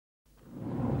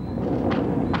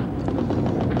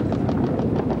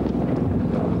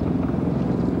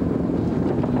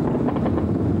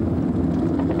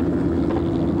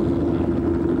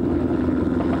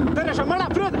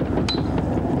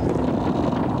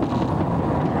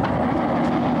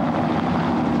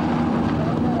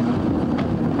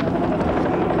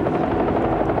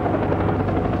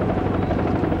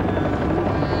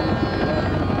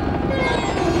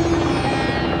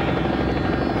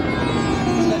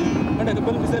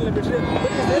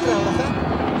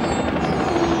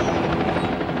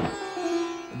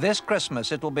This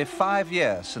Christmas, it will be 5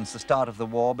 years since the start of the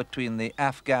war between the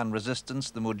Afghan resistance,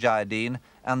 the Mujahideen,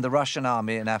 and the Russian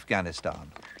army in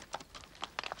Afghanistan.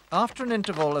 After an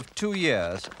interval of 2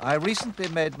 years, I recently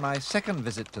made my second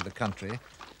visit to the country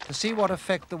to see what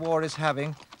effect the war is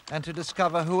having and to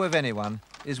discover who, if anyone,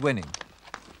 is winning.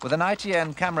 With an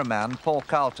ITN cameraman, Paul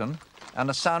Carlton, and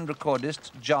a sound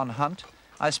recordist, John Hunt,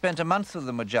 I spent a month with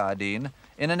the Mujahideen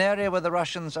in an area where the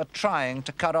Russians are trying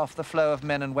to cut off the flow of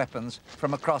men and weapons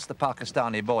from across the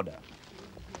Pakistani border.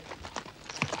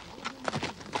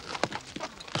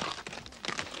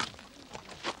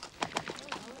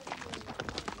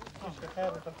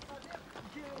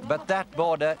 But that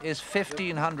border is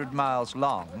 1,500 miles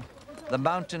long, the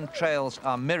mountain trails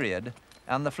are myriad,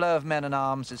 and the flow of men and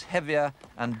arms is heavier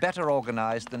and better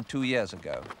organized than 2 years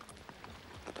ago.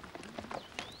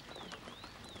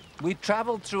 We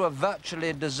traveled through a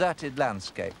virtually deserted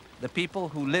landscape. The people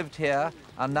who lived here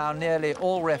are now nearly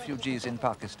all refugees in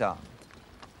Pakistan.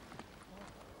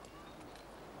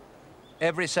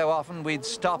 Every so often we'd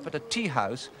stop at a tea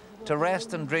house to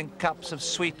rest and drink cups of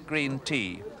sweet green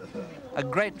tea. A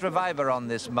great reviver on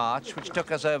this march, which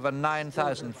took us over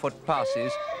 9,000-foot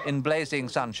passes in blazing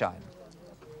sunshine.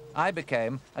 I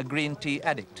became a green tea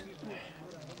addict.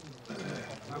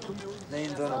 Do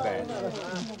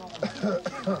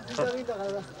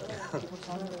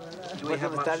we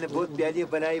have much?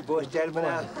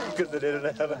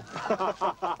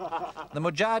 The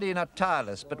Mujahideen are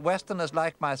tireless, but Westerners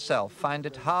like myself find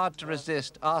it hard to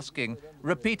resist asking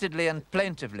repeatedly and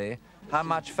plaintively how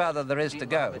much further there is to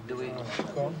go.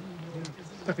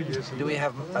 Do we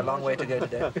have a long way to go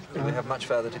today? Do we have much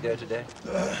further to go today?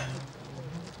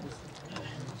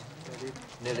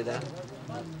 Nearly there.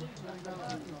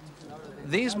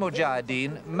 These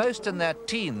Mujahideen, most in their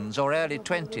teens or early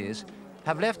 20s,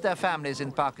 have left their families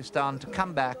in Pakistan to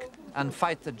come back and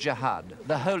fight the jihad,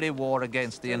 the holy war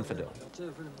against the infidel.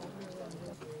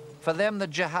 For them, the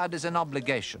jihad is an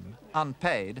obligation,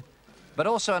 unpaid, but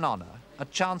also an honor, a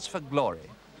chance for glory.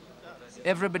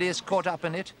 Everybody is caught up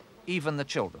in it, even the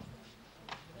children.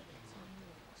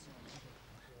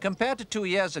 Compared to 2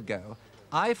 years ago,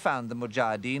 I found the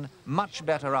Mujahideen much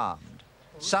better armed.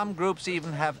 Some groups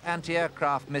even have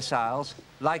anti-aircraft missiles,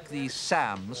 like these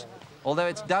SAMs, although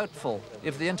it's doubtful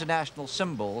if the international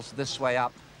symbols, this way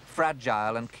up,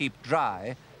 fragile and keep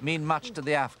dry, mean much to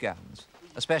the Afghans,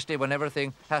 especially when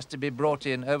everything has to be brought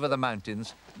in over the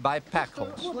mountains by pack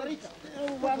horse.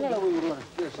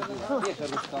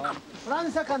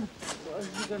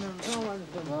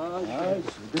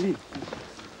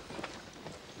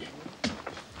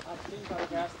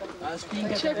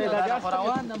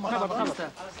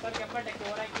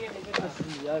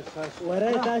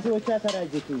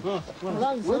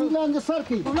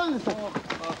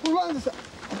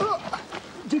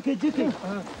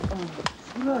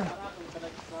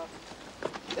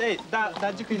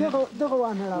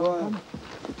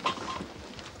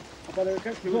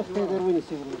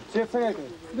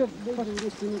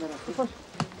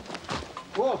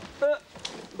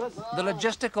 The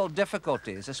logistical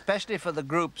difficulties, especially for the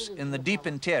groups in the deep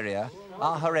interior,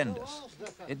 are horrendous.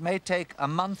 It may take a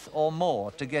month or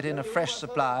more to get in a fresh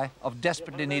supply of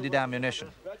desperately needed ammunition.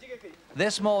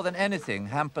 This, more than anything,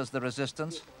 hampers the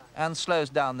resistance and slows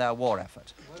down their war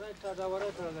effort.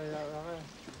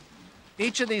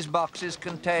 Each of these boxes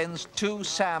contains 2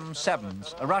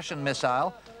 SAM-7s, a Russian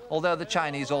missile, although the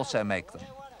Chinese also make them.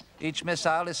 Each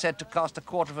missile is said to cost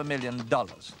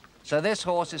 $250,000. So this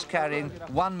horse is carrying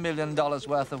 $1 million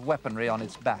worth of weaponry on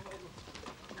its back.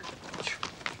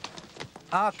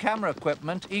 Our camera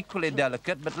equipment, equally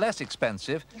delicate but less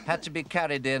expensive, had to be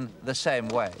carried in the same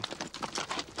way.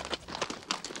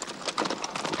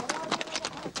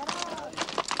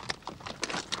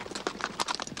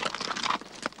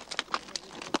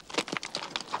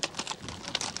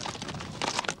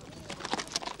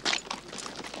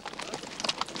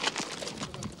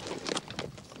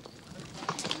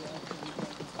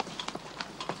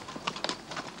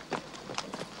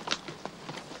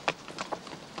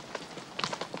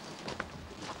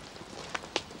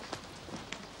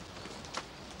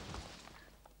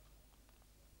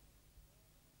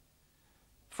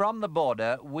 From the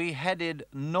border, we headed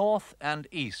north and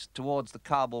east towards the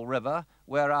Kabul River,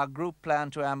 where our group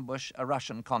planned to ambush a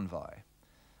Russian convoy.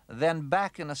 Then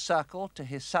back in a circle to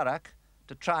Hisarak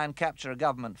to try and capture a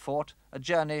government fort, a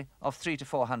journey of 300 to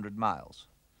 400 miles.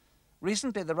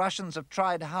 Recently, the Russians have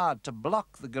tried hard to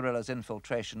block the guerrillas'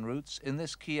 infiltration routes in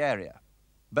this key area,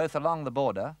 both along the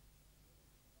border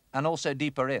and also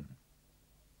deeper in.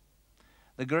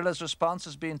 the guerrillas' response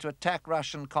has been to attack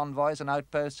Russian convoys and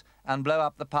outposts and blow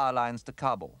up the power lines to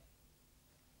Kabul.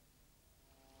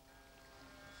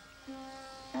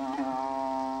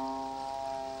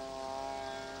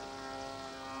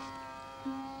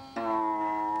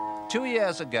 Two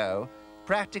years ago,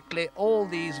 practically all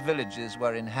these villages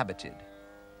were inhabited.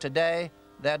 Today,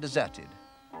 they're deserted.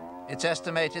 It's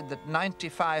estimated that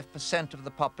 95% of the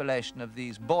population of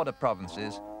these border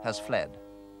provinces has fled.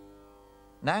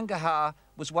 Nangarhar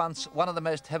was once one of the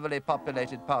most heavily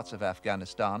populated parts of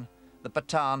Afghanistan, the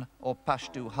Pathan or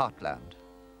Pashto heartland.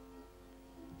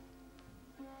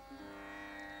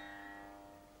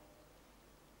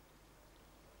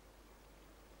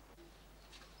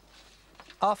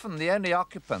 Often the only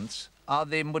occupants are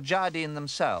the Mujahideen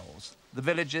themselves. The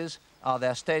villages are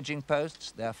their staging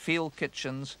posts, their field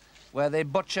kitchens, where they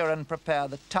butcher and prepare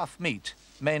the tough meat,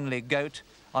 mainly goat,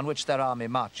 on which their army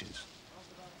marches.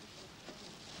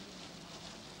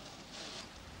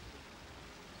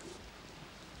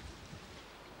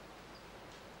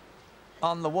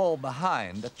 On the wall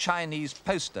behind, a Chinese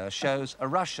poster shows a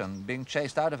Russian being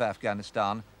chased out of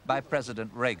Afghanistan by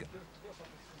President Reagan.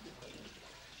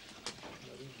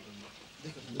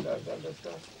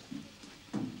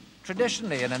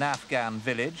 Traditionally, in an Afghan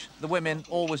village, the women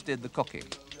always did the cooking.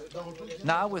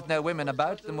 Now, with no women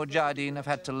about, the Mujahideen have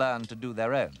had to learn to do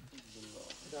their own.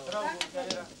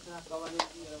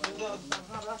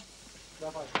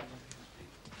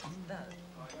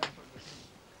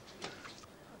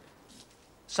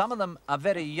 Some of them are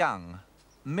very young,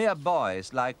 mere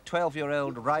boys like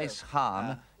 12-year-old Rais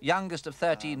Khan, youngest of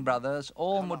 13 brothers,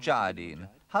 all Mujahideen.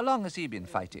 How long has he been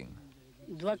fighting?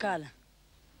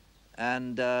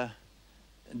 And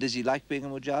does he like being a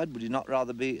Mujahid? Would he not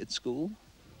rather be at school?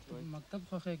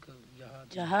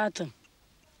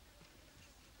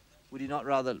 Would he not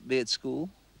rather be at school?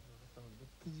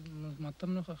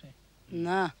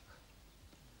 No.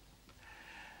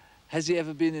 Has he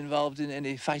ever been involved in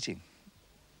any fighting?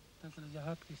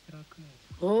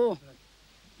 Oh.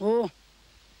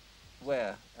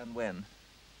 Where and when?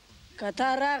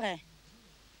 Qatar.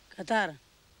 Qatar.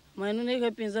 Mainu ne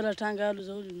ga pinzala tanga lu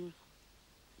zawli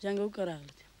janga ukara.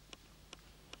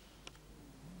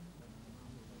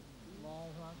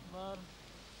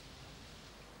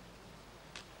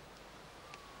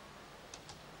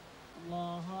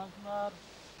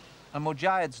 A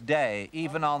Mujahid's day,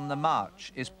 even on the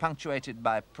march, is punctuated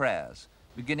by prayers,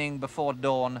 beginning before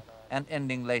dawn and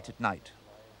ending late at night.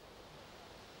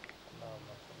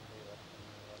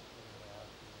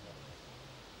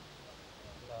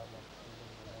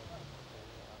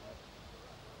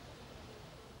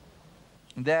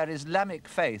 Their Islamic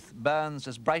faith burns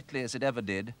as brightly as it ever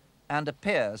did and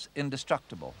appears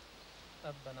indestructible.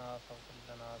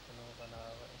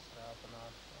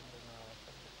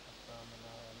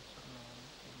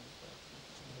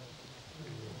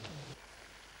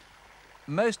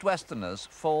 Most Westerners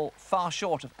fall far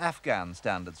short of Afghan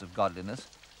standards of godliness,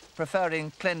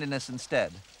 preferring cleanliness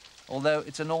instead, although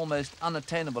it's an almost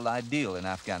unattainable ideal in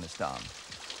Afghanistan.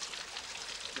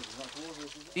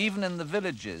 Even in the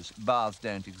villages, baths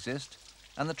don't exist,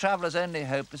 and the traveller's only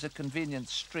hope is a convenient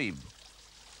stream.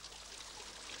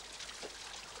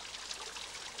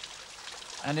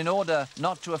 And in order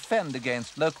not to offend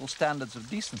against local standards of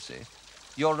decency,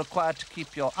 you're required to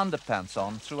keep your underpants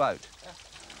on throughout.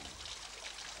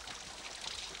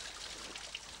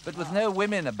 But with no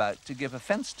women about to give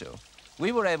offence to,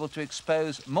 we were able to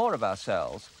expose more of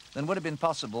ourselves than would have been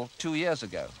possible 2 years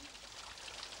ago.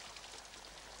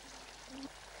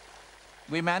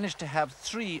 We managed to have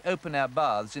 3 open-air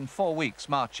baths in 4 weeks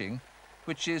marching,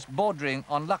 which is bordering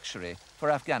on luxury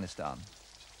for Afghanistan.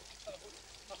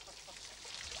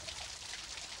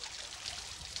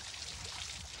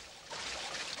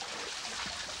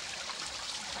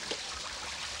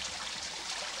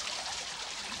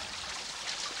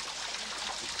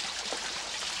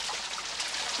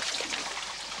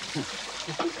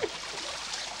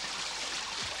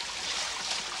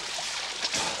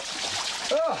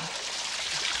 Oh,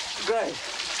 great.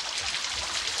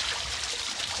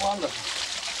 Wonderful.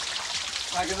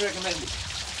 I can recommend it.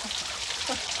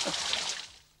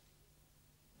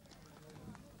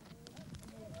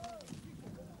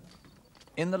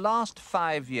 In the last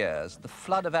 5 years, the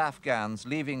flood of Afghans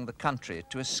leaving the country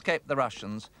to escape the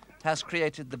Russians has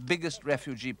created the biggest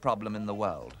refugee problem in the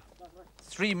world.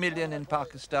 3 million in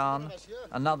Pakistan,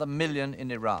 another million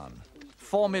in Iran.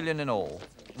 4 million in all,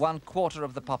 1/4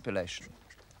 of the population.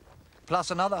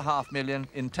 Plus another 500,000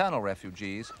 internal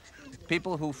refugees,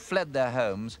 people who fled their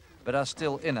homes but are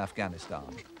still in Afghanistan.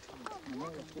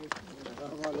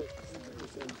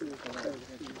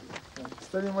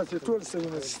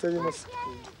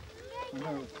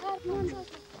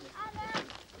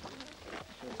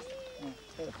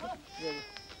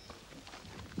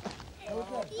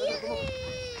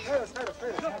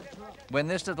 When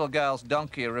this little girl's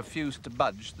donkey refused to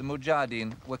budge, the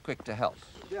Mujahideen were quick to help.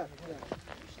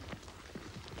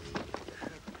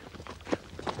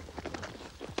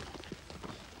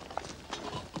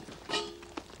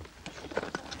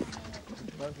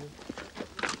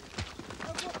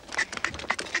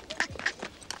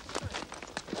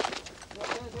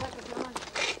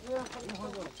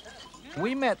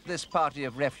 We met this party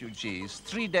of refugees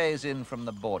 3 days in from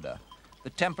the border. The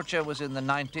temperature was in the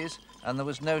 90s and there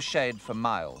was no shade for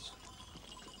miles.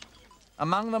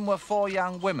 Among them were 4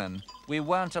 young women we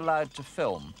weren't allowed to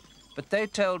film, but they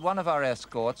told one of our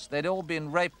escorts they'd all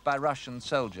been raped by Russian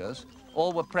soldiers,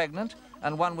 all were pregnant,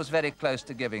 and one was very close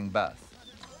to giving birth.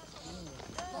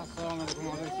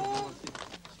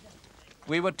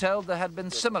 We were told there had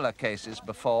been similar cases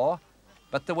before,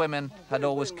 but the women had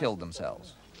always killed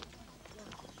themselves.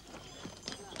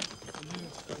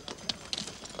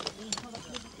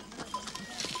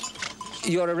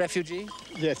 You're a refugee?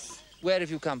 Yes. Where have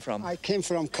you come from? I came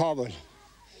from Kabul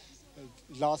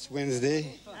last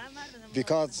Wednesday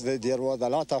because there was a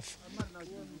lot of...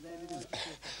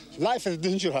 Life is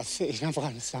dangerous in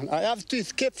Afghanistan. I have to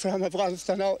escape from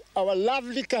Afghanistan, our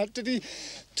lovely country,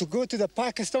 to go to the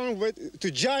Pakistan,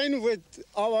 to join with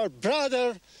our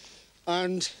brother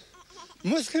and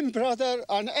Muslim brother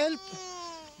and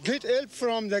get help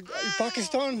from the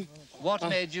Pakistan. What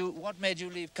made you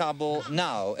leave Kabul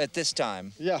now, at this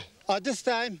time? Yeah, at this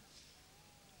time,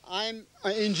 I'm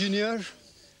an engineer.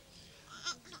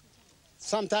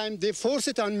 Sometimes they force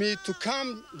it on me to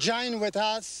come join with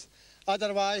us,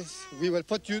 otherwise we will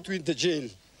put you in the jail.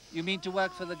 You mean to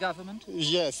work for the government?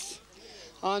 Yes.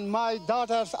 And my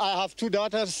daughters, I have 2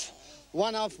 daughters.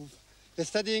 One of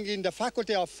studying in the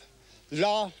Faculty of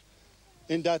Law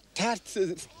in the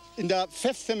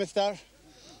 5th semester,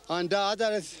 and the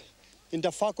other is in the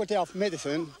Faculty of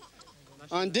Medicine,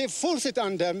 and they force it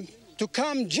on them to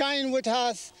come join with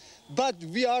us, but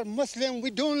we are Muslim,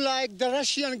 we don't like the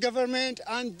Russian government,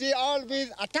 and they always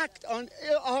attacked on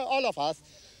all of us,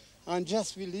 and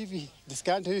just we leave this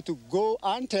country to go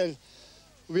until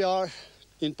we are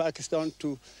in Pakistan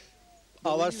to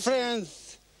our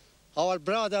friends, our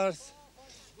brothers,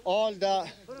 all the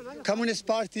Communist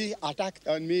Party attacked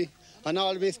on me, and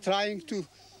always trying to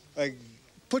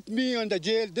put me on the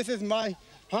jail. This is my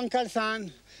uncle's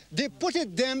son. They put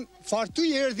them for 2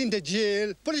 years in the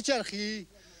jail.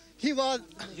 He was...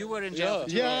 You were in jail?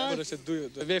 Yeah,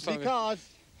 because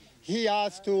he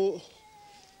has to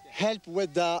help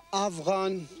with the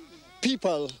Afghan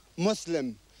people,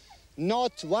 Muslim,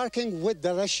 not working with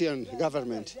the Russian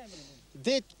government.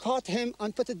 They caught him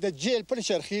and put in the jail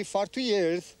for 2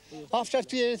 years. After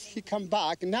 2 years, he come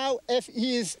back. Now, if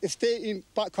he is stay in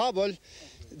Kabul,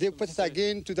 they put it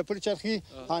again to the Polichari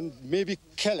and maybe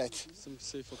kill it.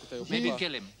 Maybe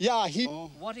kill him? Yeah.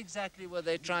 What exactly were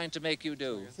they trying to make you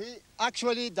do?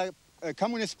 Actually, the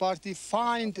Communist Party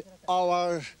find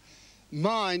our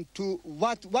mind to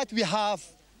what we have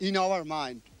in our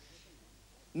mind.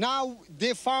 Now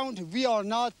they found we are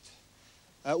not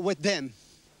with them.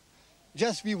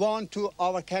 Just we want to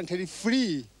our country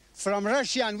free from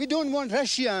Russian. We don't want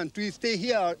Russian to stay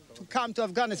here, to come to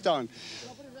Afghanistan.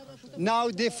 Now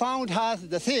they found us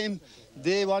the same.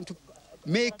 They want to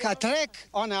make a trick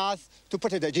on us to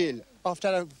put in the jail. After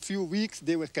a few weeks,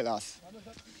 they will kill us.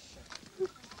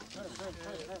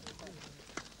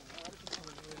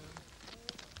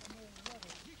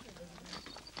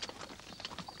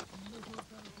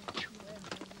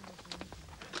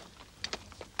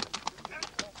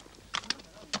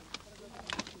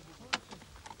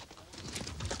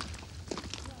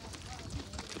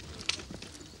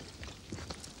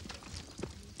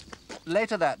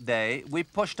 Later that day, we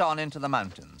pushed on into the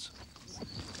mountains.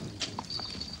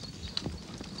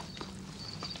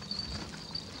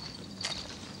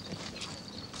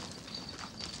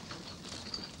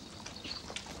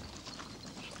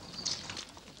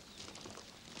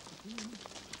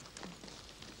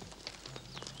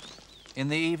 In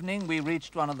the evening, we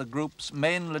reached one of the group's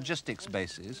main logistics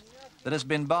bases that has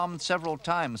been bombed several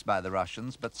times by the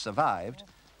Russians, but survived,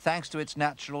 thanks to its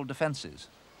natural defenses.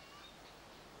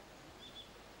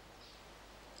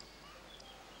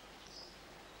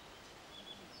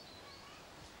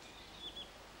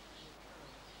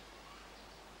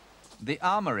 The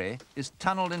armory is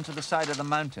tunneled into the side of the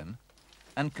mountain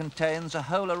and contains a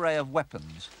whole array of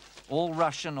weapons, all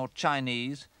Russian or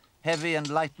Chinese, heavy and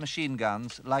light machine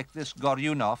guns like this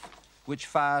Goryunov, which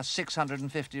fires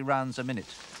 650 rounds a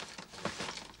minute.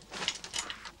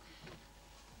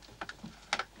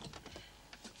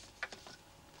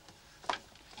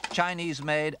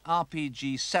 Chinese-made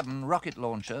RPG-7 rocket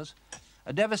launchers,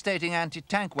 a devastating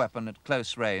anti-tank weapon at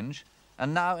close range,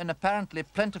 and now in apparently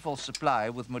plentiful supply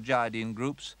with Mujahideen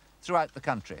groups throughout the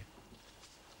country.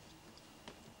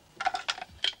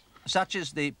 Such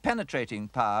is the penetrating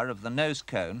power of the nose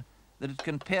cone that it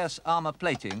can pierce armor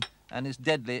plating and is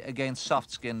deadly against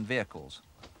soft-skinned vehicles.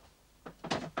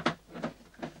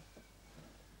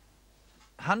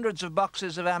 Hundreds of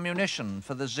boxes of ammunition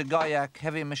for the Zgoyak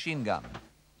heavy machine gun.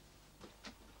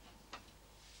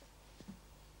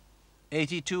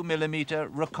 82mm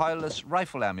recoilless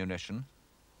rifle ammunition,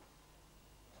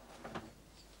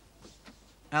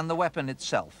 and the weapon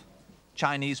itself,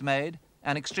 Chinese-made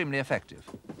and extremely effective.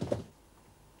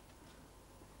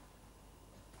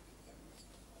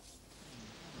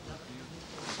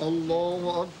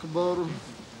 Allahu Akbar.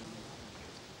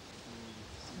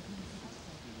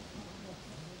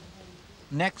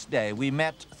 Next day, we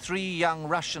met 3 young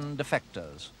Russian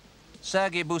defectors.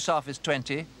 Sergei Busov is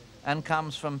 20 and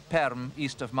comes from Perm,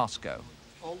 east of Moscow.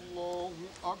 Allahu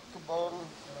Akbar.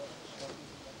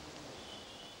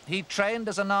 He trained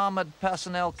as an armored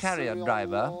personnel carrier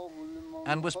driver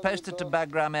and was posted to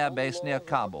Bagram Air Base near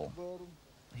Kabul.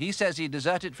 He says he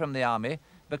deserted from the army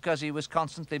because he was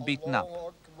constantly beaten up,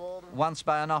 once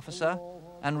by an officer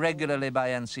and regularly by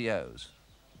NCOs.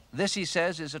 This, he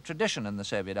says, is a tradition in the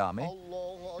Soviet army,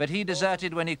 but he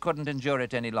deserted when he couldn't endure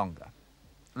it any longer.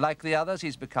 Like the others,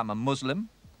 he's become a Muslim.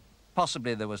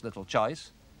 Possibly there was little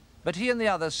choice, but he and the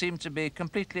others seem to be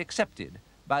completely accepted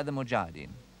by the Mujahideen.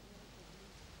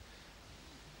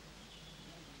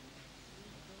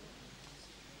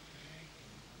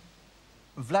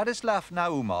 Vladislav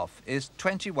Naumov is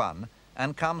 21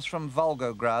 and comes from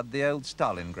Volgograd, the old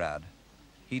Stalingrad.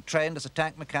 He trained as a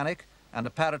tank mechanic and a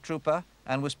paratrooper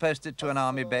and was posted to an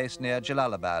army base near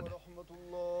Jalalabad.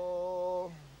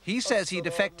 He says he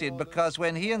defected because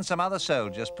when he and some other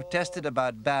soldiers protested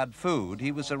about bad food,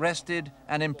 he was arrested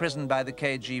and imprisoned by the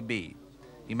KGB.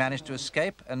 He managed to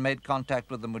escape and made contact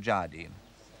with the Mujahideen.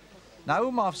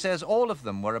 Naumov says all of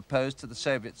them were opposed to the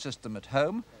Soviet system at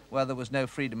home, where there was no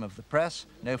freedom of the press,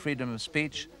 no freedom of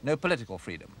speech, no political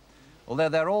freedom. Although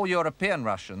they're all European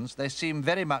Russians, they seem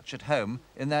very much at home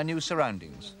in their new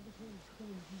surroundings.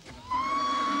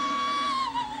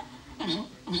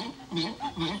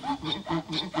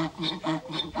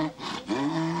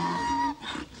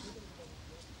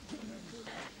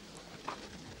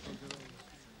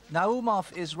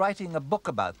 Naumov is writing a book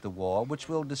about the war which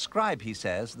will describe, he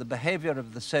says, the behavior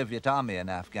of the Soviet army in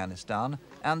Afghanistan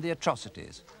and the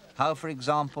atrocities. How, for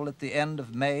example, at the end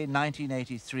of May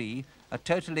 1983, a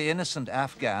totally innocent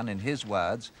Afghan, in his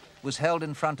words, was held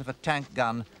in front of a tank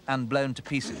gun and blown to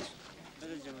pieces.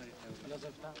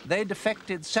 They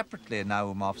defected separately,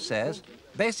 Naumov says,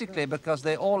 basically because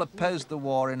they all opposed the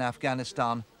war in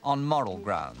Afghanistan on moral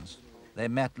grounds. They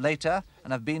met later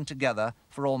and have been together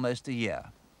for almost a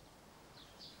year.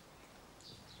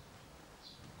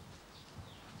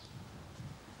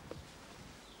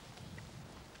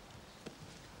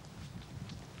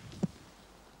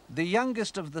 The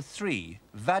youngest of the 3,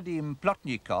 Vadim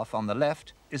Plotnikov on the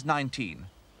left, is 19.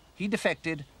 He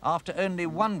defected after only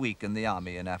 1 week in the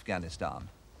army in Afghanistan.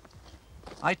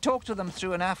 I talked to them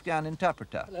through an Afghan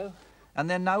interpreter. Hello. And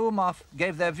then Naumov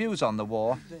gave their views on the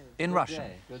war in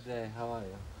Russian. Good day. How are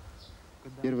you?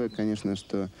 Первое, конечно,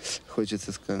 что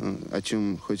хочется, о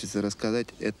чем хочется рассказать,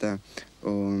 это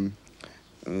о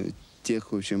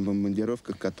тех, в общем,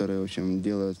 бомбардировках, которые, в общем,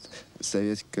 делает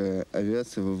советская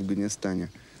авиация в Афганистане.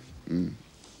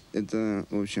 Это,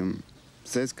 в общем,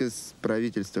 советское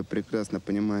правительство прекрасно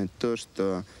понимает то,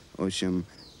 что, в общем,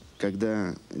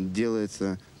 когда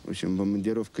делается, в общем,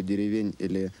 бомбардировка деревень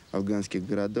или афганских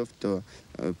городов, то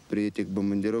при этих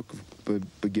бомбардировках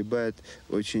погибает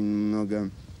очень много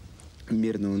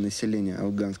мирного населения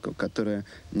афганского, которое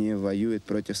не воюет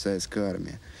против советской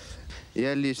армии.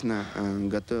 Я лично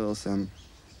готовился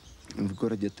в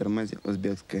городе Тормазе,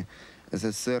 Узбекской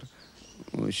ССР.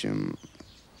 В общем,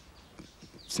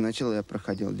 сначала я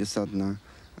проходил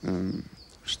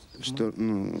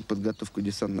подготовку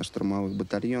десантно-штурмовых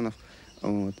батальонов.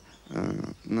 Вот.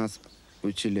 Нас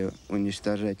учили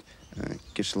уничтожать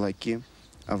кишлаки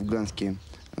афганские.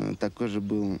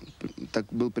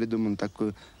 Был придуман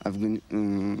такой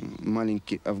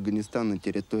маленький Афганистан на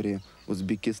территории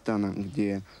Узбекистана,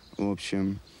 где, в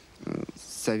общем,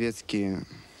 советские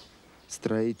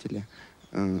строители,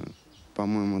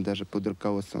 по-моему, даже под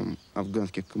руководством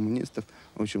афганских коммунистов,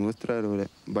 в общем, выстраивали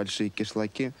большие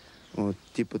кишлаки, вот,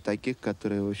 типа таких,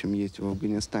 которые, в общем, есть в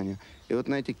Афганистане. И вот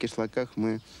на этих кишлаках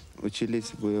мы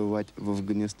учились воевать в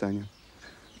Афганистане.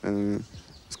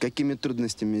 С какими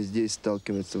трудностями здесь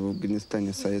сталкивается в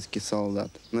Афганистане советский солдат?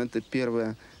 Ну, это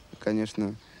первое,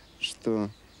 конечно, что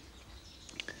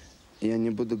я не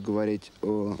буду говорить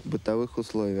о бытовых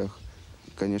условиях.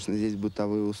 Конечно, здесь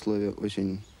бытовые условия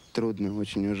очень трудные,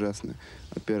 очень ужасные.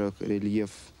 Во-первых,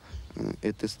 рельеф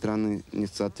этой страны не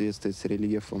соответствует с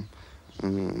рельефом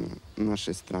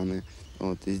нашей страны.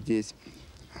 Вот, и здесь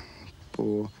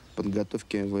по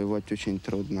подготовке воевать очень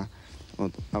трудно.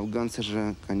 Вот. Афганцы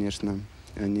же, конечно,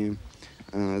 они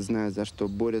знают, за что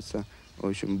борются. В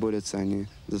общем, борются они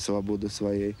за свободу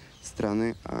своей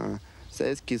страны. А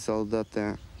советские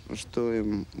солдаты, что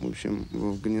им, в общем, в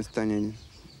Афганистане,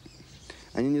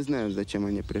 они не знают, зачем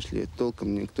они пришли.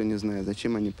 Толком никто не знает,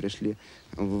 зачем они пришли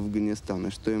в Афганистан и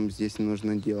что им здесь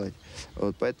нужно делать.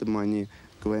 Вот поэтому они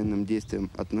к военным действиям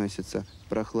относятся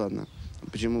прохладно.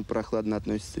 Почему прохладно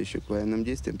относятся еще к военным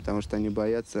действиям? Потому что они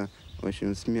боятся, в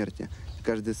общем, смерти.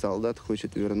 Каждый солдат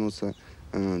хочет вернуться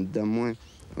домой.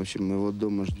 В общем, его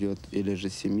дома ждет или же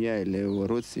семья, или его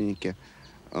родственники.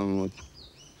 Вот.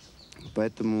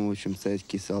 Поэтому, в общем,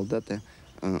 советские солдаты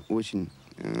очень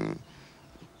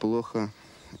плохо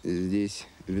здесь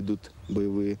ведут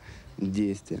боевые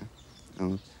действия.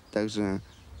 Вот. Также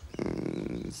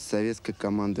советское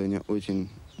командование очень,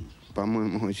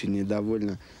 по-моему, очень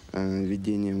недовольно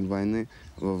ведением войны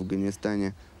в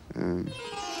Афганистане.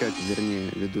 Как, вернее,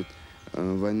 ведут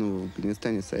войну в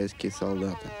Афганистане советские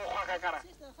солдаты.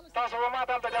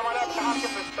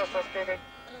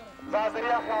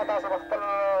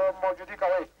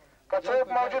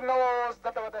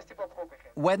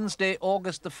 Wednesday,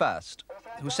 August the 1st.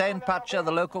 Hussein Pacha,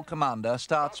 the local commander,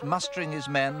 starts mustering his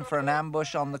men for an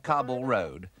ambush on the Kabul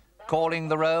road, calling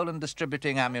the roll and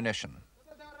distributing ammunition.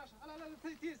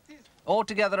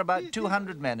 Altogether, about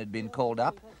 200 men had been called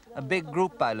up, a big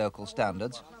group by local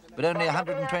standards, but only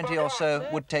 120 or so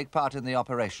would take part in the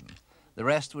operation. The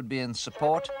rest would be in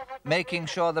support, making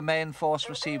sure the main force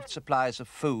received supplies of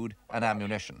food and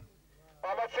ammunition.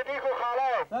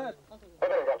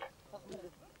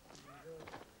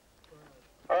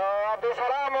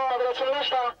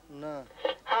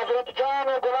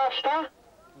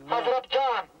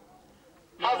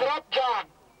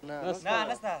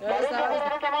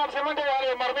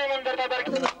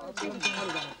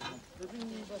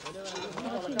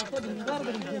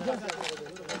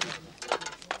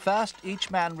 First,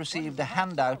 each man received a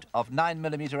handout of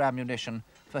 9mm ammunition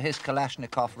for his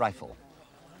Kalashnikov rifle.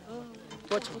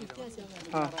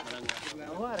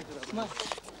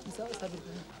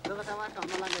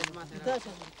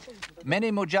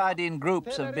 Many Mujahideen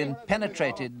groups have been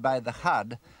penetrated by the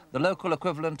HUD, the local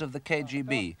equivalent of the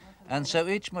KGB, and so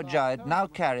each Mujahid now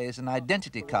carries an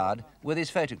identity card with his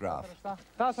photograph.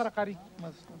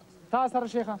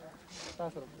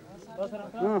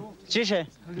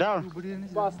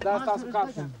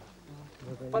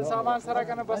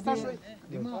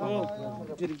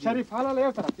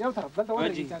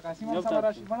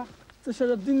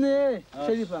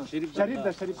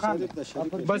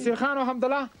 بصیر خان و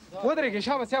حمدالله ودرېږي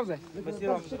شاباس یو ځای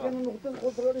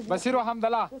بصیر و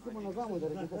حمدالله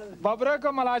ببرک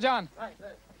و ملاجان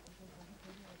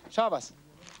شاباس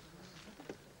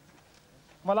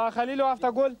ملا خلیل و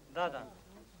افتگل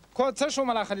څه شو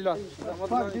ملا خلیل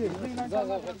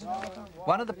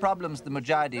One of the problems the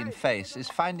Mujahideen face is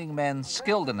finding men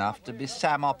skilled enough to be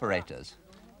SAM operators.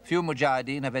 Few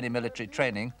Mujahideen have any military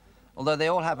training, although they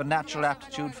all have a natural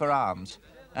aptitude for arms,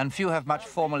 and few have much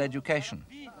formal education.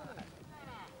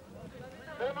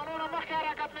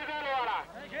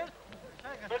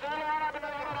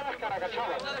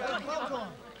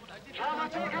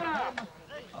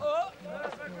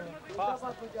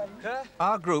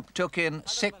 Our group took in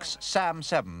 6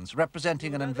 SAM-7s,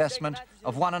 representing an investment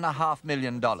of $1.5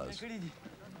 million.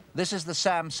 This is the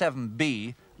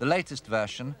SAM-7B, the latest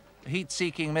version, a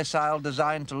heat-seeking missile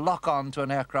designed to lock on to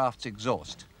an aircraft's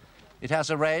exhaust. It has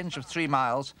a range of 3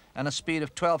 miles and a speed of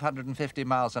 1,250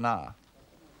 miles an hour.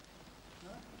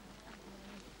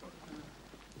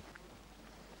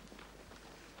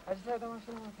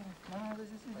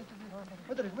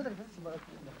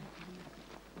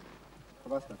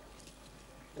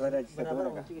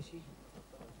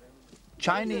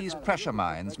 Chinese pressure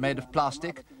mines made of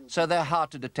plastic, so they're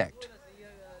hard to detect.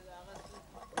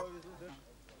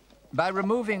 By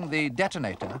removing the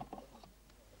detonator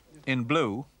in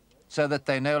blue, so that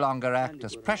they no longer act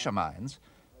as pressure mines,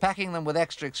 packing them with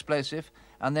extra explosive,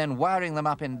 and then wiring them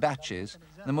up in batches,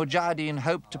 the Mujahideen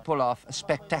hoped to pull off a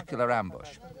spectacular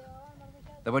ambush.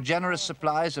 There were generous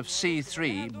supplies of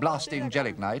C3 blasting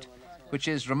gelignite, which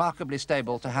is remarkably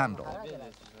stable to handle.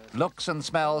 looks and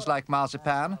smells like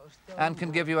marzipan, and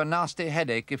can give you a nasty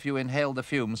headache if you inhale the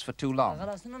fumes for too long.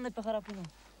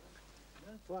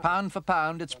 Pound for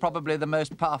pound, it's probably the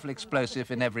most powerful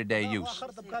explosive in everyday use.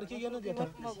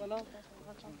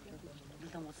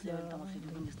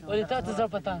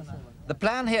 The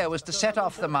plan here was to set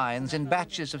off the mines in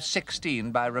batches of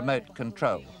 16 by remote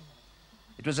control.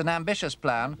 It was an ambitious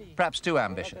plan, perhaps too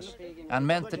ambitious, and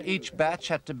meant that each batch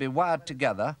had to be wired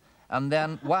together and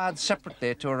then wired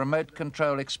separately to a remote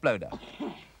control exploder.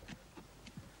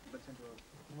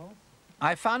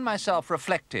 I found myself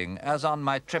reflecting, as on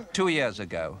my trip 2 years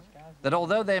ago, that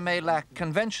although they may lack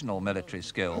conventional military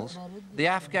skills, the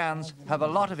Afghans have a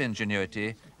lot of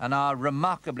ingenuity and are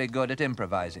remarkably good at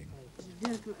improvising.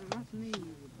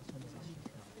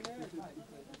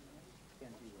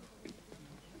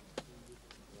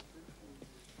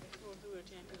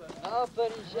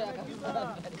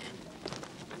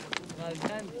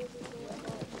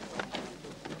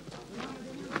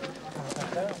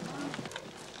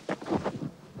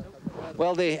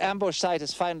 Well, the ambush site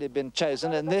has finally been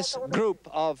chosen, and this group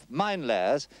of mine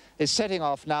layers is setting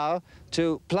off now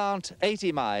to plant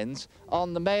 80 mines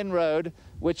on the main road,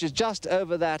 which is just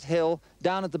over that hill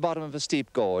down at the bottom of a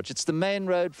steep gorge. It's the main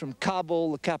road from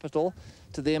Kabul, the capital,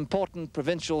 to the important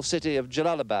provincial city of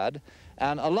Jalalabad,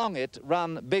 and along it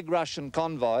run big Russian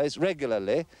convoys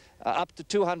regularly, up to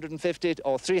 250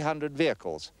 or 300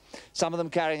 vehicles, some of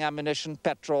them carrying ammunition,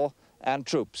 petrol, and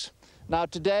troops. Now,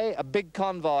 today, a big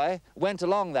convoy went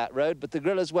along that road, but the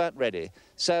guerrillas weren't ready.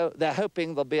 So they're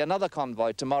hoping there'll be another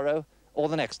convoy tomorrow or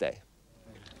the next day.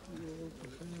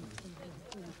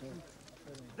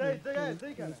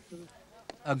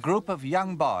 A group of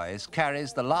young boys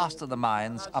carries the last of the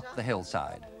mines up the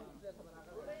hillside.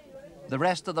 The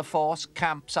rest of the force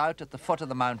camps out at the foot of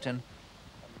the mountain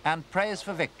and prays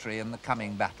for victory in the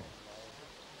coming battle.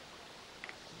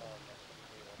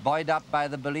 Buoyed up by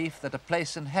the belief that a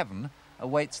place in heaven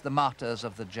awaits the martyrs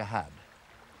of the jihad.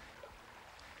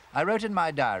 I wrote in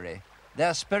my diary,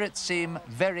 their spirits seem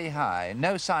very high,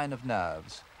 no sign of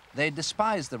nerves. They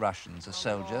despise the Russians as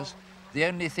soldiers. The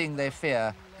only thing they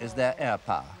fear is their air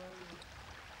power.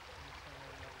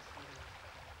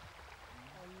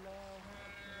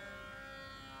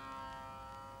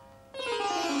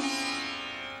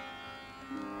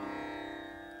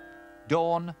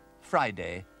 Dawn,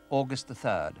 Friday, August the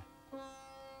 3rd.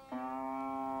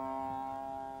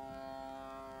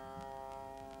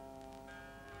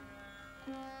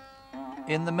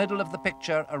 In the middle of the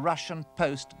picture, a Russian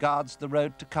post guards the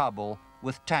road to Kabul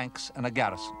with tanks and a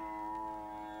garrison.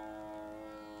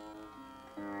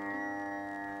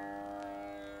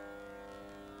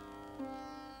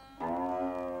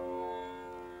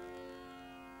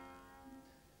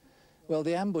 Well,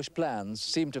 the ambush plans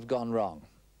seem to have gone wrong.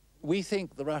 We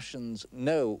think the Russians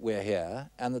know we're here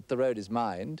and that the road is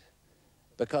mined,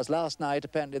 because last night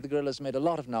apparently the guerrillas made a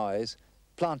lot of noise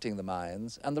planting the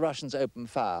mines, and the Russians opened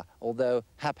fire, although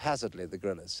haphazardly, the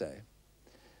guerrillas say.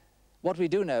 What we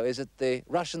do know is that the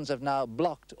Russians have now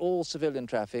blocked all civilian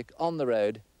traffic on the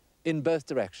road in both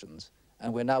directions,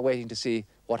 and we're now waiting to see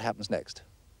what happens next.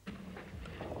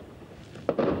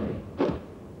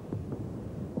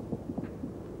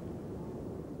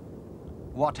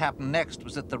 What happened next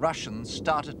was that the Russians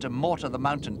started to mortar the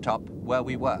mountaintop where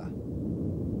we were.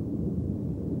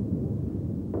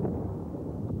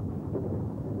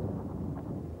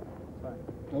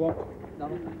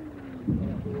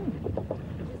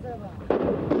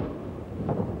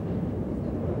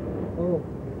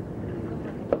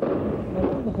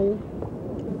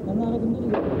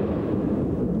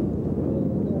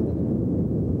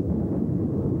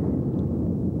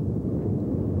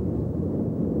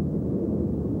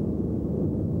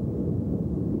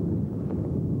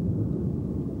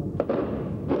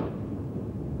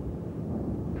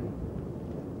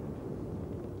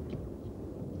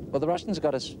 Well, the Russians have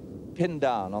got us pinned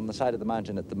down on the side of the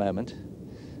mountain at the moment,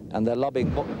 and they're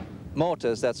lobbing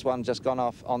mortars. That's one just gone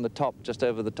off on the top, just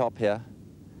over the top here.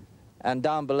 And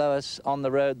down below us on the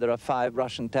road, there are 5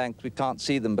 Russian tanks. We can't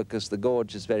see them because the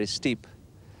gorge is very steep.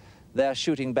 They're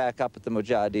shooting back up at the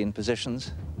Mujahideen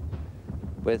positions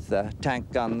with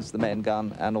tank guns, the main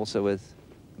gun, and also with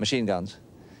machine guns.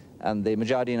 And the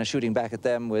Mujahideen are shooting back at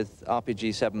them with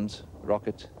RPG-7s,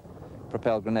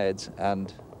 rocket-propelled grenades,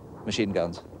 and machine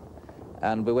guns.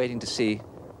 And we're waiting to see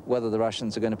whether the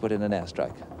Russians are going to put in an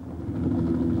airstrike.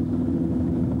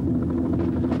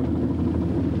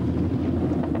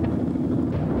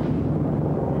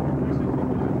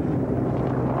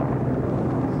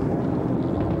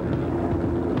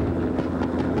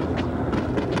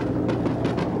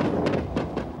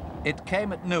 It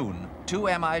came at noon, 2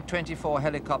 Mi-24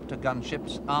 helicopter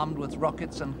gunships armed with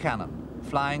rockets and cannon,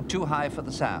 flying too high for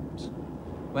the SAMs.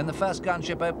 When the first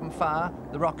gunship opened fire,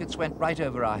 the rockets went right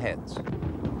over our heads.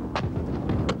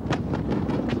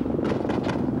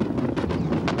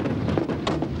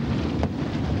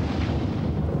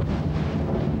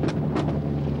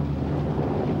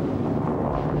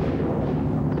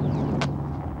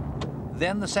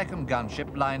 Then the second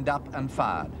gunship lined up and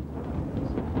fired.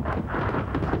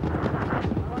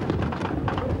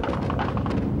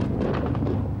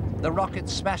 The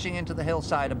rockets smashing into the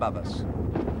hillside above us.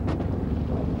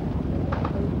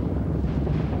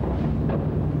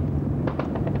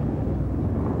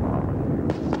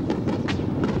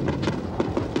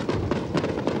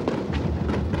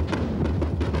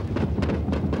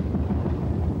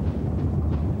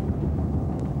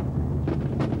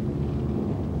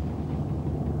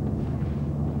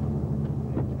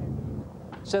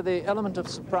 So the element of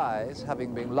surprise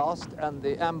having been lost and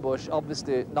the ambush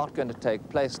obviously not going to take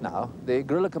place now, the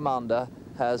guerrilla commander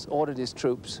has ordered his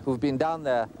troops, who've been down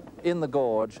there in the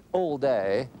gorge all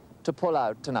day, to pull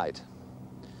out tonight.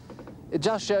 It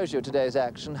just shows you today's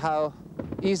action how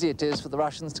easy it is for the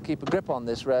Russians to keep a grip on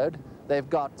this road. They've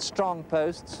got strong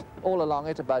posts all along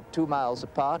it, about 2 miles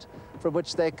apart, from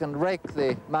which they can rake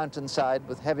the mountainside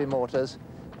with heavy mortars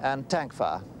and tank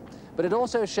fire. But it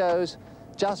also shows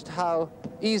just how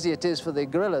easy it is for the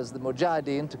guerrillas, the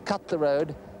Mujahideen, to cut the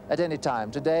road at any time.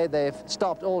 Today they've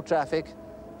stopped all traffic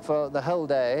for the whole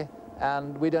day,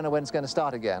 and we don't know when it's going to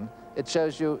start again. It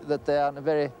shows you that they are in a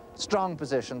very strong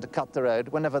position to cut the road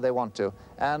whenever they want to.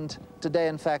 And today,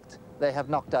 in fact, they have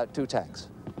knocked out 2 tanks.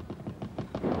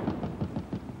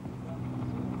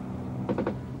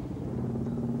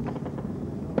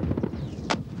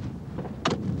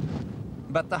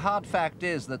 But the hard fact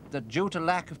is that due to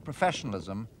lack of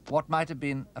professionalism, what might have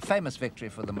been a famous victory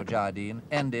for the Mujahideen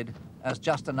ended as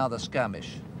just another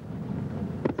skirmish.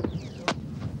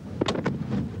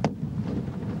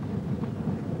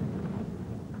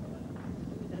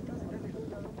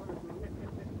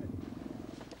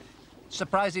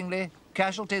 Surprisingly,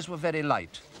 casualties were very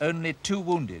light, only 2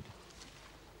 wounded.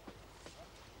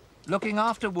 Looking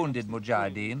after wounded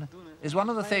Mujahideen is one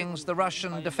of the things the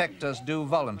Russian defectors do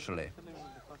voluntarily.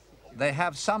 They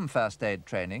have some first aid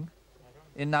training.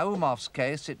 In Naumov's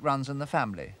case, it runs in the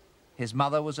family. His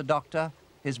mother was a doctor,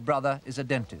 his brother is a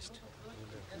dentist.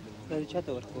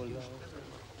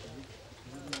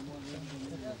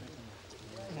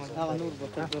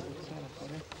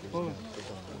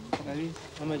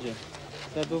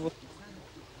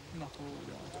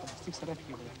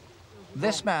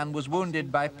 This man was wounded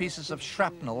by pieces of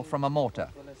shrapnel from a mortar.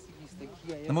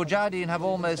 The Mujahideen have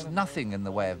almost nothing in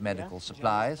the way of medical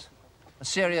supplies. A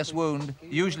serious wound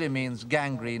usually means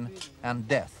gangrene and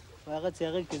death.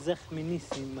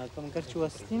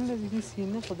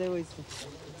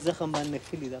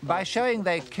 By showing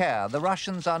they care, the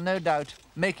Russians are no doubt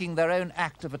making their own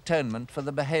act of atonement for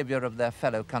the behavior of their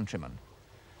fellow countrymen.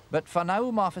 But for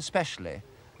Naumov especially,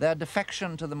 their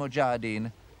defection to the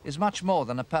Mujahideen is much more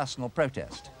than a personal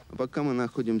protest. Пока мы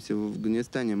находимся в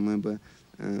Афганистане, мы бы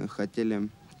хотели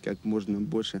как можно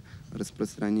больше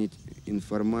распространить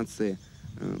информации,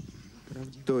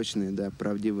 точной, да,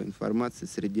 правдивой информации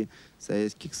среди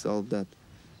советских солдат,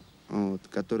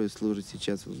 которые служат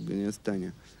сейчас в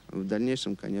Афганистане. В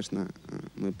дальнейшем, конечно,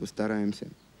 мы постараемся,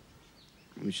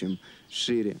 в общем,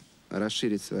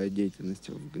 расширить свою деятельность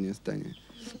в Афганистане.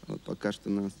 Пока что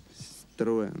нас 3,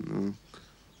 но,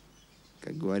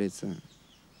 как говорится,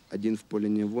 1 в поле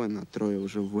не воин, а 3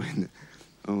 уже воины.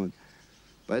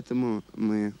 Поэтому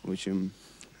мы, в общем,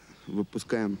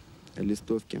 выпускаем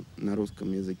листовки на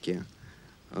русском языке.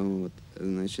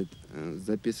 Значит,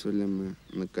 записывали мы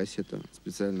на кассету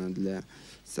специально для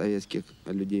советских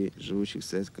людей, живущих в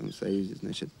Советском Союзе.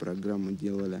 Значит, программу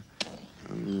делали,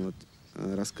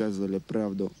 рассказывали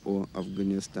правду о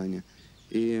Афганистане.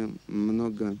 И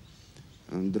много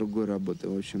другой работы.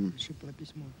 В общем,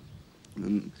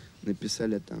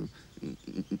 написали там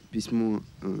письмо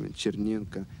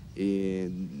Черненко и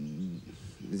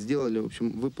сделали, в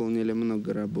общем, выполнили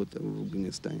много работы в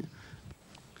Афганистане.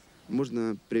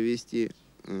 Можно привести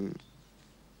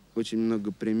очень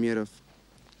много примеров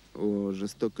о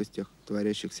жестокостях,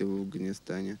 творящихся в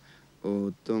Афганистане,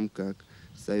 о том, как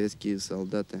советские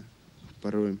солдаты,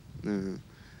 порой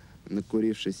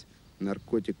накурившись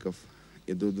наркотиков,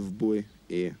 идут в бой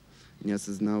и, не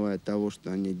осознавая того,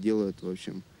 что они делают, в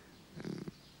общем,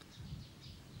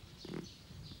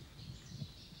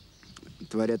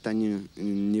 творят они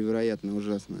невероятно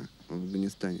ужасно в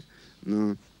Афганистане.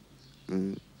 Но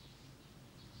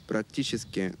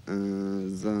практически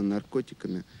за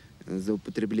наркотиками за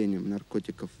употреблением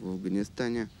наркотиков в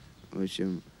Афганистане, в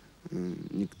общем,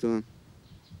 никто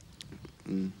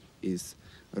из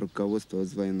руководства,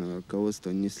 из военного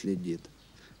руководства не следит,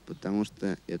 потому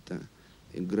что это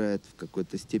играет в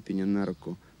какой-то степени на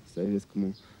руку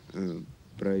советскому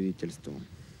правительству,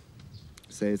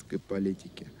 советской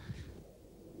политике.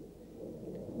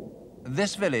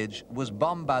 This village was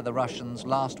bombed by the Russians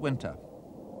last winter.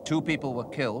 2 people were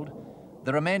killed.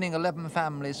 The remaining 11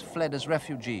 families fled as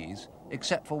refugees,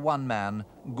 except for one man,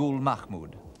 Gul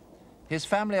Mahmud. His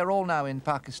family are all now in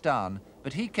Pakistan,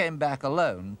 but he came back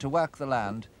alone to work the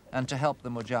land and to help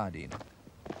the Mujahideen.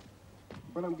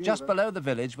 Just below the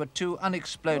village were 2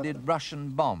 unexploded Russian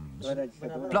bombs.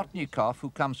 Plotnikov, who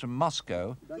comes from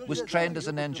Moscow, was trained as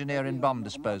an engineer in bomb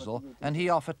disposal, and he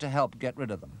offered to help get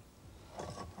rid of them.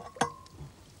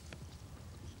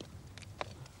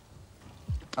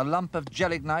 A lump of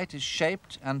gelignite is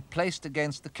shaped and placed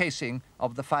against the casing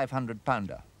of the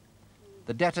 500-pounder.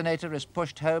 The detonator is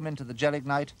pushed home into the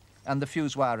gelignite and the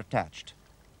fuse wire attached.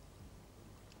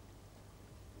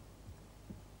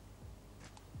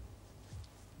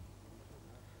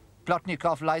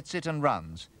 Plotnikov lights it and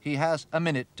runs. He has a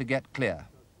minute to get clear.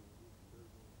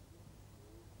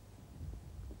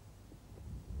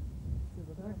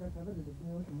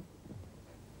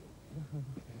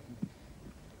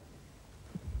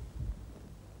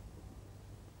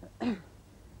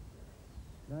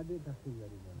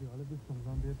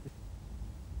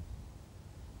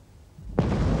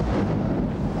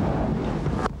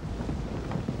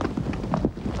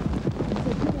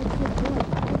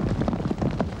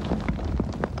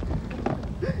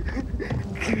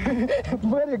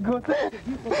 Very good.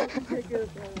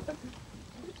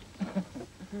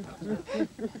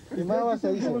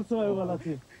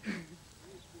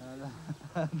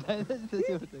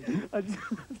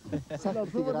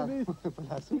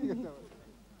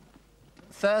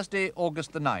 Thursday,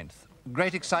 August the 9th.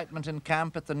 Great excitement in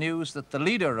camp at the news that the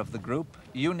leader of the group,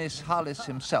 Yunis Halis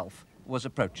himself, was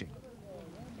approaching.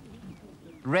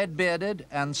 Red-bearded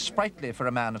and sprightly for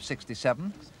a man of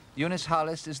 67, Yunis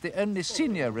Halis is the only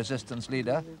senior resistance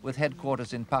leader with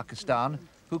headquarters in Pakistan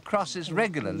who crosses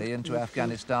regularly into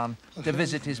Afghanistan to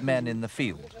visit his men in the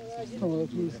field.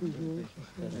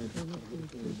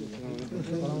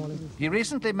 He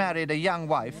recently married a young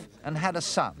wife and had a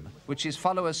son, which his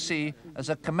followers see as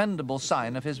a commendable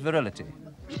sign of his virility.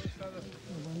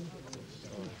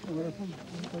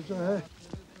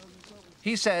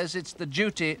 He says it's the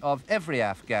duty of every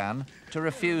Afghan to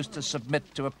refuse to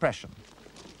submit to oppression.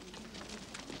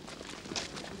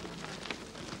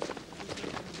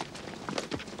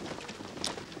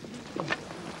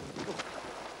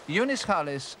 Yunis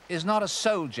Halis is not a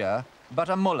soldier, but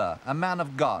a mullah, a man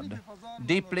of God,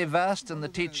 deeply versed in the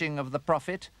teaching of the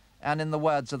Prophet and in the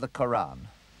words of the Quran.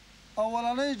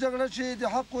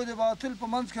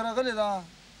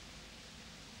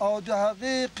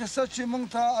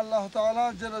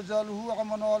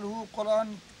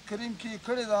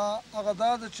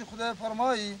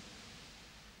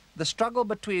 The struggle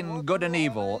between good and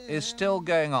evil is still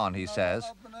going on, he says,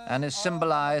 and is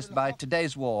symbolized by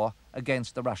today's war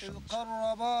against the Russians.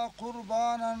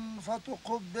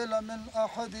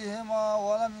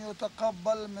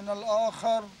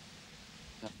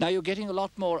 Now you're getting a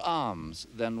lot more arms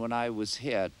than when I was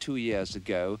here 2 years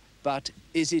ago, but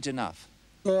is it enough?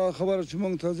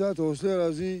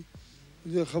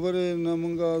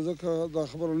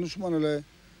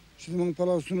 شمن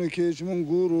پلاسونو کې چې مونږ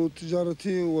ګورو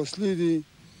تجارتي وسلې دي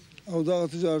او دا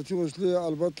تجارتي وسلې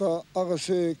البته هغه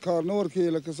څه کار نه ورکوي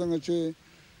لکه څنګه چې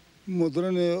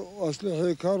مدرنې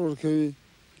اسلحې کار ورکوي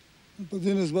په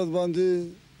دې نسبت باندې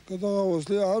که دغه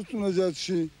وسلې هر څومره زیات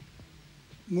شي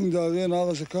مونږ د هغې نه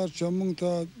هغه څه کار چې مونږ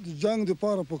ته د جنګ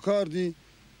دپاره په کار دي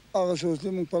هغه څه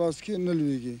وسلې مونږ په لاس کې نه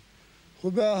لویږي خو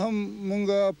بیا هم مونږ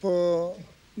په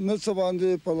نه څه باندې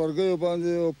په لرګیو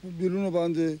باندې او په بیلونو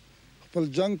باندې خپل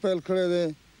جنگ پیل کړی دی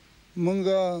مونږ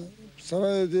سره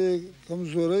د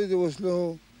کمزورۍ د وسلو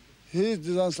هیڅ د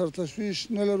ځان سره تشویش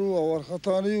نه لرو او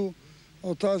وارخطا نه یو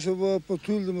او تاسو به په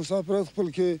ټول د مسافرت خپل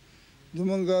کې د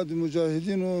مونږ د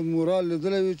مجاهدینو مورال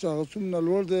لیدلی وي چې هغه څومره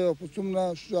لوړ دی او په څومره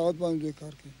شجاعت باندې دوی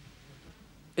کار کوي.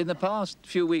 In the past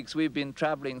few weeks we've been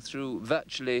traveling through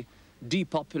virtually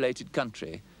depopulated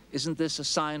country. Isn't this a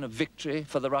sign of victory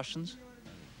for the Russians?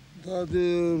 دا د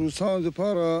روسانو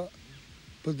دپاره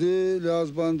په دې لحاظ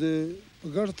باندې په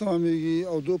ګډه تمامېږي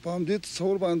او دوی په همدې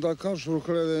تصور باندې دا کار شروع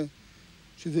کړی دی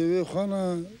چې د یوې خوا نه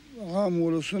عام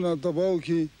ولسونه دباو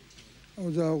کړي او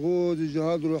د هغو د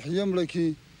جهاد روحیه مړه کړي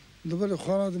د بلې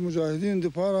خوا نه د مجاهدینو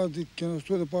دپاره د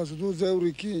کېناستو د پاڅېدو ځای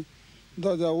ورکړي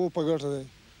دا د هغو په ګټه دی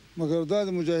مګر دا د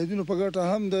مجاهدینو په ګټه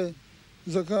هم دی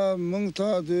ځکه موږ ته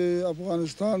د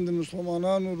افغانستان د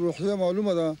مسلمانانو روحیه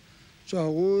معلومه ده چې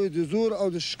هغوی د زور او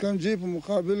د شکنجې په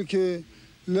مقابل کې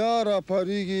لا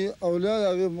راپارېږي او لا د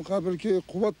هغې په مقابل کې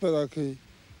قوت پیدا کوي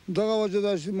دغه وجه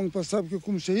ده چې موږ په صف کې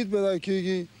کوم شهید پیدا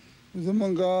کېږي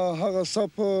زموږ هغه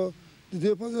صف د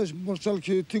دې په ځای چې مورچل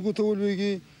کې تیږو ته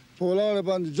ولوېږي په ولاړه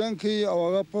باندې جنګ کوي او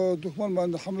هغه په دښمن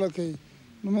باندې حمله کوي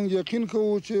نو موږ یقین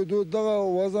کوو چې دوی دغه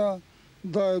وضع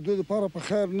دا دوی لپاره په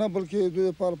خیر نه بلکې دوی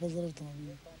لپاره په ضرر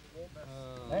تمامېږي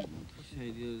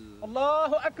الله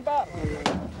اکبر.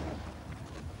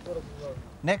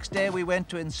 Next day we went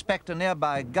to inspect a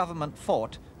nearby government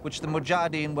fort which the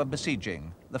Mujahideen were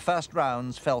besieging. The first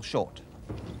rounds fell short.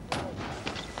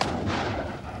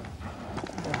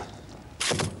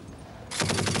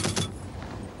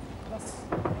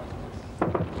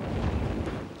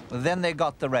 Then they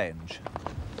got the range.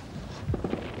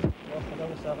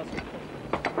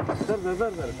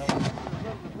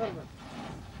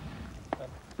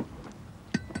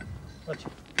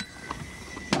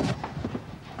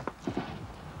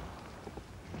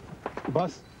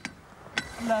 بس.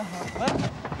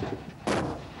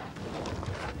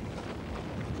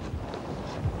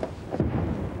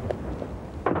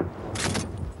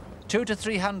 200 to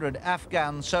 300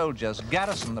 Afghan soldiers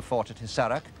garrison the fort at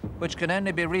Hisarak, which can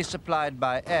only be resupplied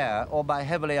by air or by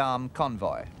heavily armed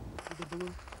convoy.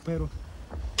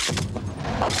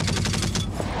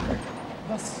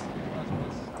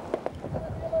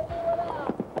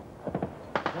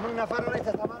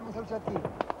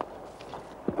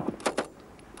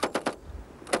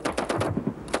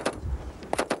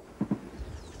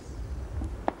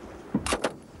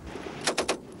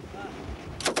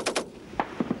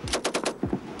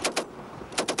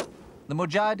 The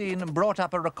Mujahideen brought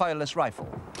up a recoilless rifle.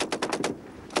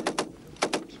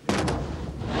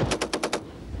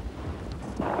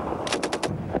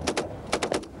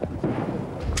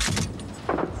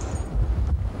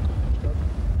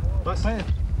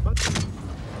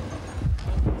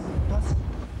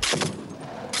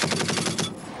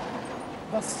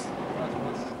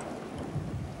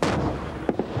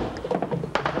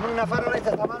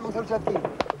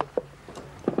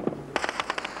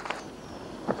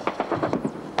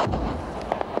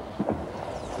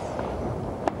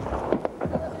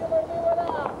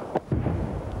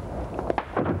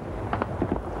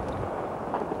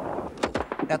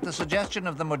 At the suggestion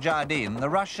of the Mujahideen, the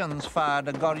Russians fired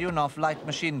a Goryunov light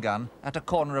machine gun at a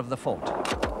corner of the fort.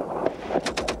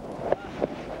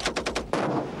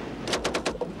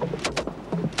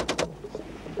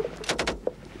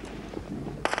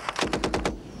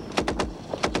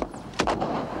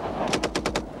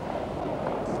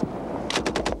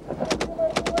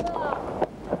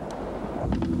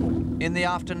 In the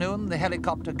afternoon, the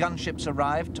helicopter gunships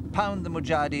arrived to pound the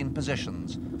Mujahideen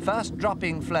positions, first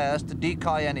dropping flares to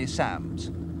decoy any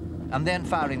SAMs, and then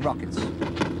firing rockets.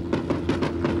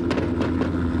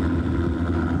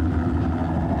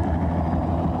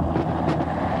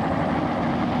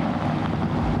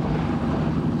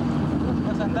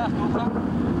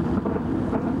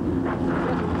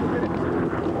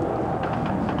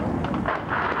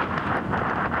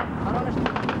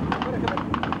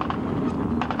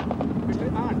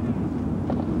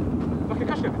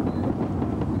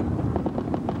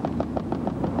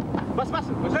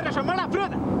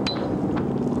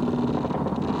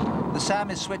 The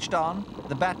SAM is switched on.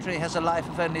 The battery has a life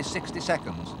of only 60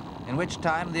 seconds, in which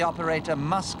time the operator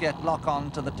must get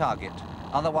lock-on to the target.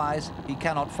 Otherwise, he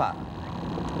cannot fire.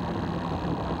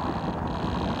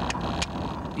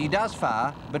 He does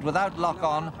fire, but without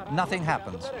lock-on, nothing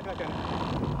happens.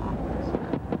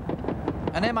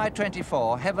 An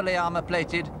Mi-24, heavily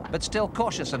armor-plated, but still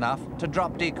cautious enough to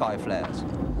drop decoy flares.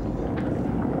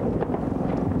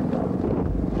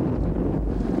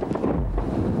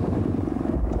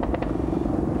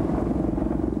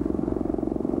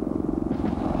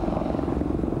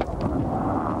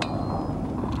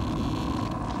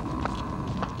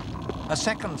 A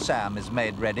second SAM is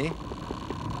made ready.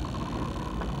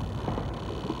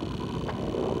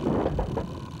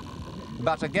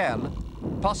 But again,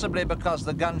 possibly because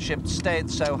the gunship stayed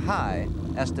so high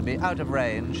as to be out of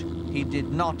range, he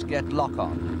did not get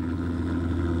lock-on.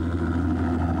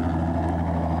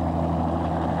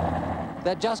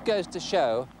 That just goes to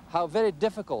show how very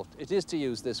difficult it is to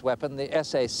use this weapon, the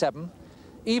SA-7.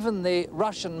 Even the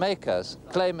Russian makers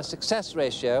claim a success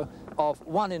ratio of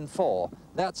 1 in 4.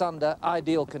 That's under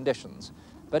ideal conditions.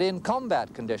 But in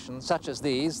combat conditions such as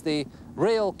these, the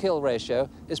real kill ratio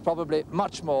is probably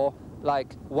much more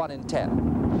like 1 in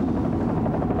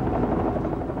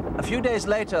 10. A few days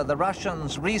later, the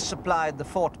Russians resupplied the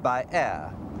fort by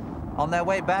air. On their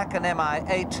way back, an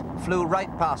Mi-8 flew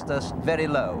right past us, very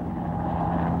low.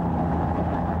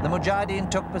 The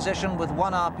Mujahideen took position with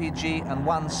one RPG and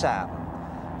one SAM.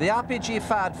 The RPG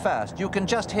fired first, you can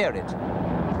just hear it,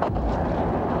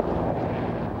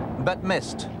 but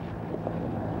missed.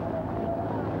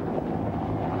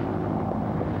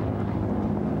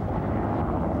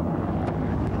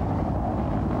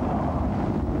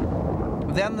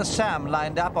 Then the SAM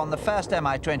lined up on the first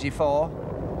Mi-24,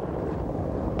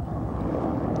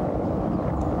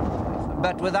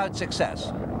 but without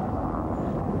success.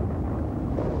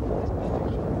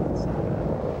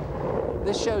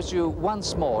 This shows you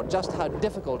once more just how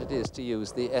difficult it is to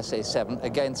use the SA-7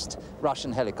 against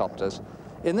Russian helicopters.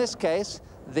 In this case,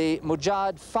 the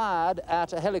Mujahid fired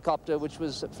at a helicopter which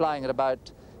was flying at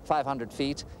about 500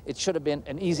 feet. It should have been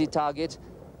an easy target.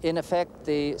 In effect,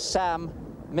 the SAM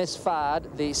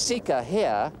misfired. The seeker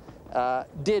here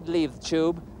did leave the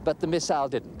tube, but the missile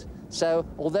didn't. So,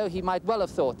 although he might well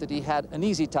have thought that he had an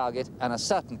easy target and a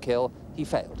certain kill, he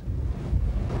failed.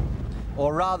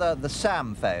 Or rather, the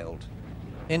SAM failed.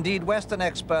 Indeed, Western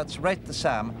experts rate the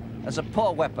SAM as a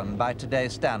poor weapon by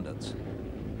today's standards.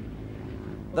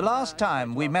 The last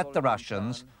time we met the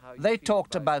Russians, they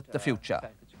talked about the future.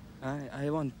 I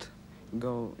want to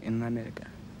go in America.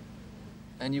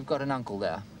 And you've got an uncle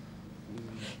there?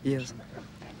 Yes.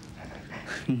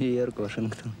 New York,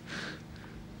 Washington.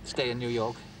 Stay in New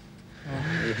York?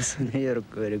 Yes, New York,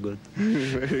 very good.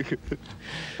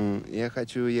 Я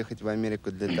хочу уехать в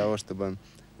Америку для того, чтобы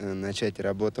начать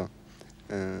работу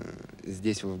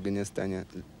здесь, в Афганистане.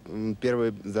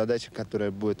 Первая задача,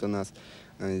 которая будет у нас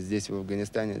здесь, в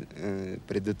Афганистане,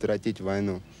 предотвратить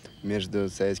войну между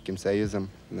Советским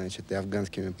Союзом, значит, и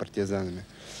афганскими партизанами.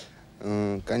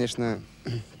 Конечно,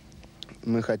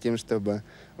 мы хотим, чтобы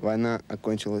война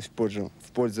окончилась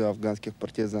в пользу афганских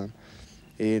партизан.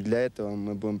 И для этого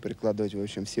мы будем прикладывать, в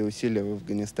общем, все усилия в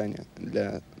Афганистане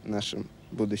для нашей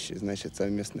будущей, значит,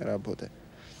 совместной работы.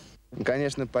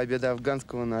 Конечно, победа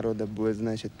афганского народа будет,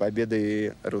 значит, победой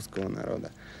и русского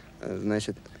народа.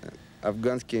 Значит,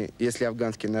 если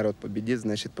афганский народ победит,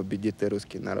 значит, победит и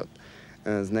русский народ.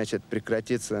 Значит,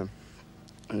 прекратится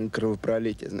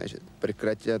кровопролитие, значит,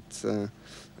 прекратятся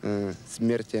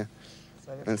смерти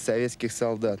советских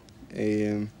солдат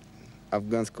и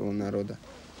афганского народа.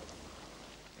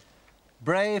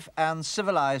 Brave and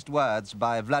civilized words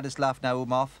by Vladislav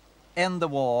Naumov end the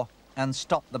war and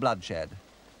stop the bloodshed.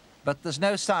 But there's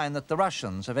no sign that the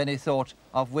Russians have any thought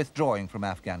of withdrawing from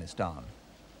Afghanistan.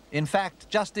 In fact,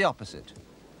 just the opposite.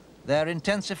 They're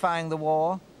intensifying the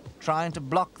war, trying to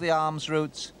block the arms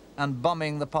routes and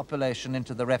bombing the population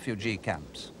into the refugee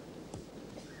camps.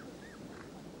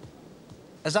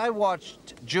 As I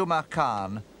watched Juma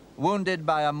Khan, wounded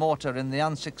by a mortar in the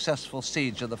unsuccessful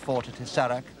siege of the fort at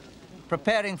Hisarak,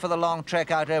 preparing for the long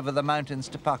trek out over the mountains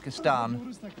to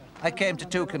Pakistan, I came to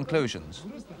two conclusions.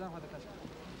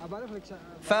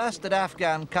 First, that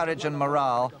Afghan courage and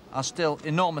morale are still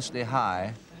enormously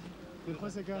high.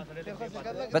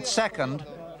 But second,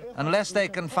 unless they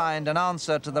can find an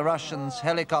answer to the Russians'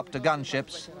 helicopter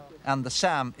gunships, and the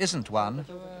SAM isn't one,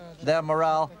 their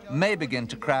morale may begin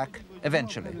to crack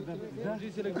eventually.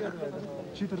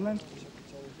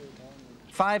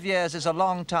 5 years is a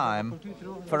long time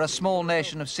for a small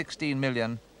nation of 16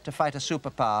 million to fight a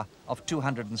superpower of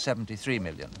 273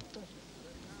 million.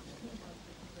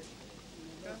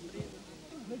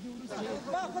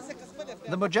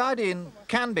 The Mujahideen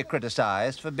can be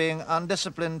criticized for being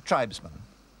undisciplined tribesmen.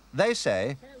 They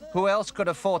say, who else could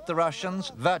have fought the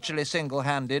Russians virtually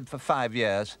single-handed for 5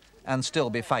 years and still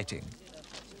be fighting?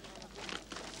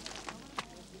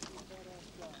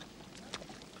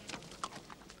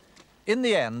 In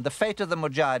the end, the fate of the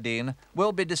Mujahideen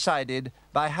will be decided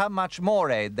by how much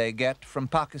more aid they get from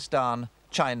Pakistan,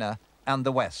 China, and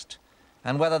the West,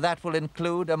 and whether that will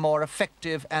include a more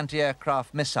effective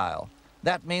anti-aircraft missile.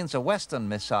 That means a Western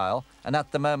missile, and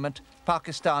at the moment,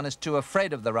 Pakistan is too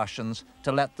afraid of the Russians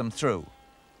to let them through.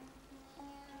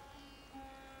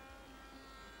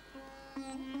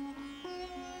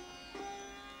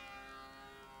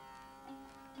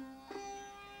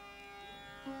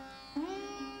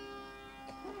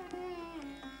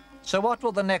 So what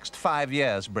will the next 5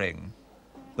 years bring?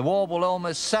 The war will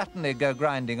almost certainly go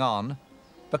grinding on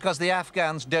because the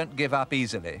Afghans don't give up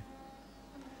easily.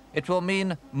 It will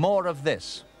mean more of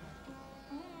this.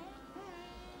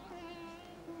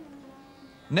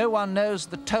 No one knows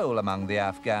the toll among the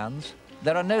Afghans.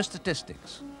 There are no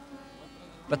statistics.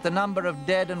 But the number of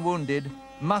dead and wounded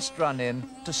must run in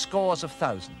to scores of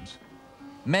thousands,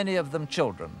 many of them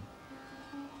children.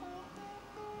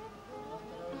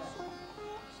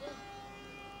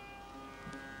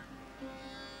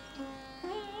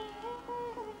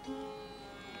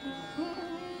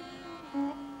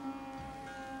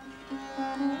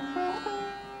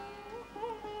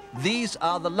 These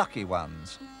are the lucky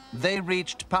ones. They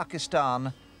reached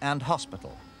Pakistan and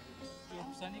hospital.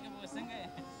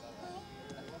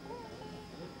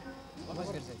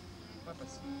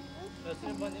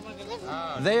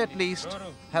 They at least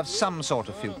have some sort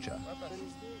of future.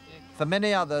 For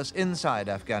many others inside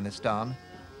Afghanistan,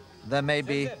 there may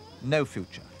be no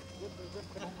future.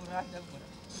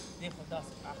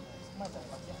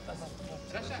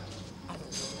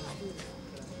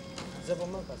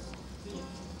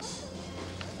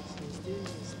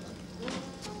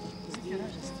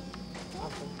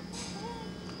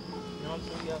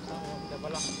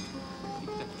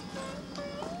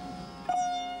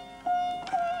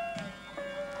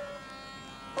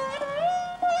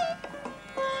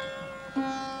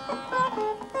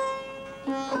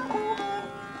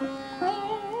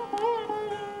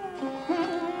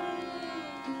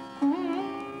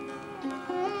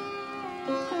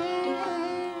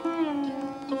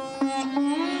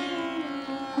 Mm-hmm.